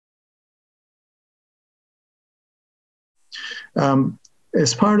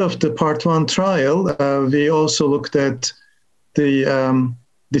As part of the part 1 trial, we also looked at the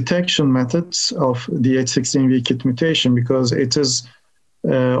detection methods of D816V KIT mutation because it is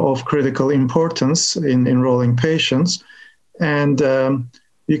of critical importance in enrolling patients. And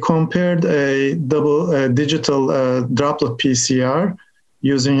we compared a digital droplet PCR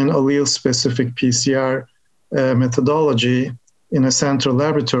using an allele-specific PCR methodology in a central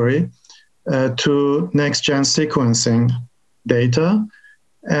laboratory to next-gen sequencing data,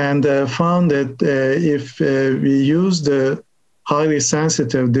 and found that if we use the highly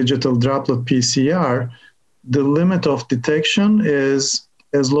sensitive digital droplet PCR, the limit of detection is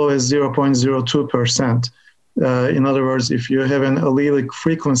as low as 0.02%. In other words, if you have an allelic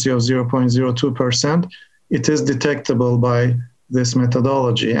frequency of 0.02%, it is detectable by this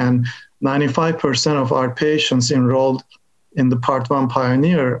methodology. And 95% of our patients enrolled in the Part 1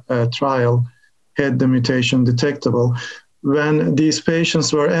 Pioneer trial had the mutation detectable. When these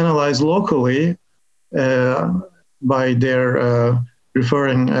patients were analyzed locally by their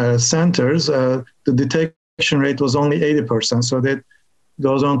referring centers, the detection rate was only 80%. So that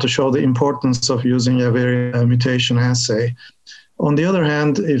goes on to show the importance of using a very mutation assay. On the other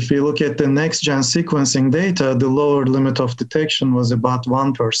hand, if we look at the next-gen sequencing data, the lower limit of detection was about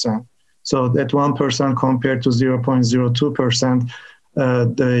 1%. So that 1% compared to 0.02%,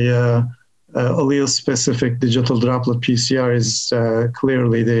 the allele-specific digital droplet PCR is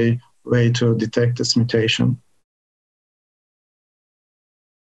clearly the way to detect this mutation.